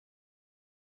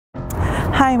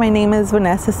Hi, my name is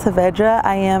Vanessa Saavedra.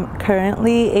 I am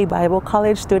currently a Bible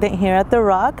college student here at the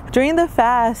Rock. During the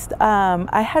fast,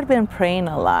 I had been praying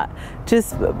a lot,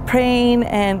 just praying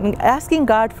and asking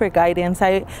God for guidance.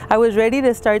 I was ready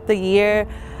to start the year,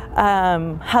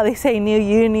 how they say, new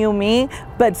you, new me,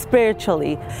 but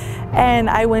spiritually. And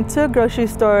I went to a grocery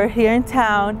store here in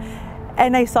town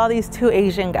and I saw these two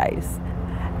Asian guys.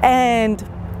 And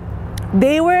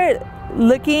they were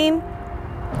looking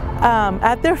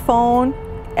at their phone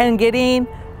and getting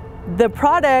the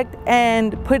product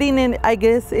and putting in, I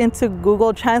guess, into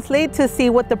Google Translate to see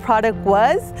what the product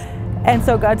was. And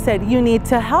so God said, you need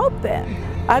to help them.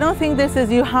 I don't think this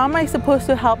is you. How am I supposed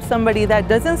to help somebody that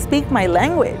doesn't speak my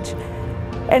language?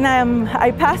 And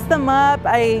I pass them up,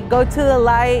 I go to the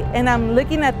light, and I'm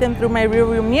looking at them through my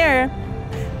rearview mirror.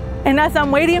 And as I'm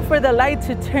waiting for the light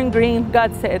to turn green,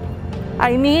 God said,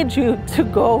 I need you to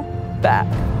go back.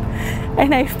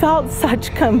 And I felt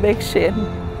such conviction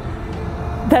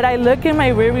that I look in my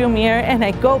rearview mirror and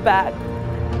I go back.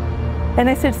 And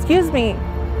I said, excuse me,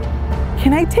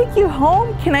 can I take you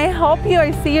home? Can I help you?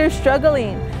 I see you're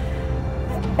struggling.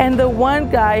 And the one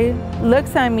guy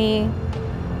looks at me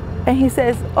and he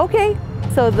says, okay.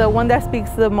 So the one that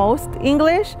speaks the most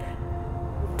English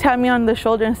tapped me on the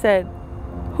shoulder and said,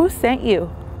 who sent you?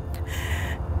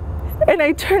 And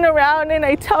I turn around and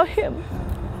I tell him,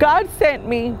 God sent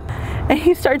me. And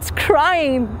he starts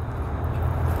crying.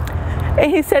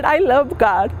 And he said, I love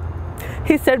God.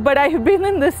 He said, but I've been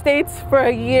in the States for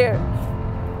a year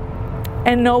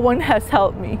and no one has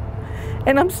helped me.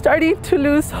 And I'm starting to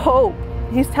lose hope.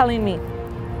 He's telling me,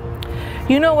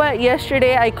 you know what?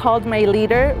 Yesterday I called my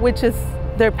leader, which is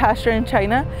their pastor in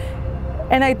China,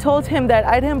 and I told him that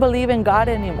I didn't believe in God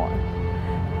anymore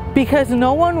because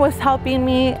no one was helping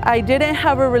me. I didn't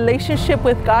have a relationship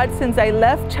with God since I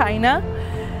left China.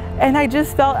 And I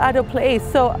just felt out of place.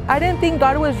 So I didn't think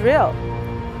God was real.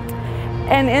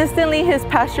 And instantly his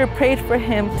pastor prayed for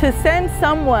him to send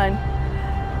someone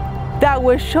that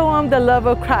would show him the love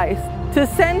of Christ, to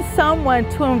send someone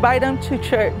to invite him to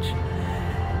church.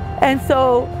 And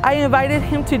so I invited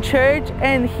him to church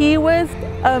and he was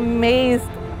amazed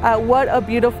at what a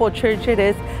beautiful church it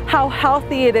is, how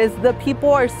healthy it is. The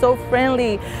people are so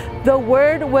friendly. The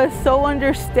word was so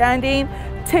understanding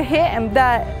to him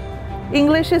that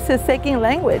English is his second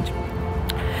language.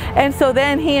 And so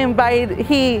then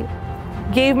he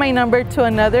gave my number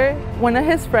to one of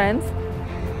his friends.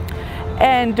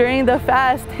 And during the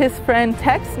fast, his friend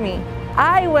texted me.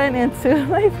 I went into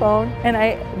my phone and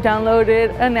I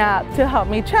downloaded an app to help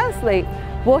me translate.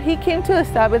 Well, he came to a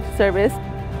Sabbath service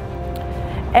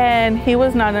and he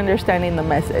was not understanding the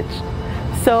message.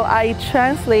 So I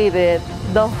translated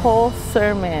the whole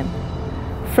sermon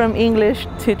from English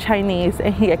to Chinese,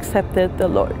 and he accepted the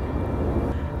Lord.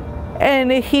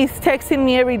 And he's texting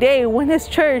me every day, when is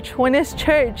church? When is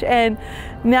church? And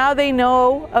now they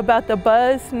know about the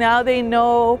buzz. Now they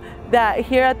know that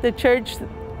here at the church,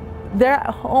 they're at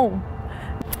home.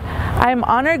 I'm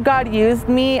honored God used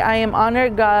me. I am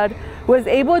honored God was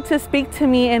able to speak to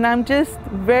me, and I'm just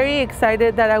very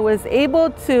excited that I was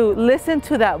able to listen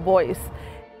to that voice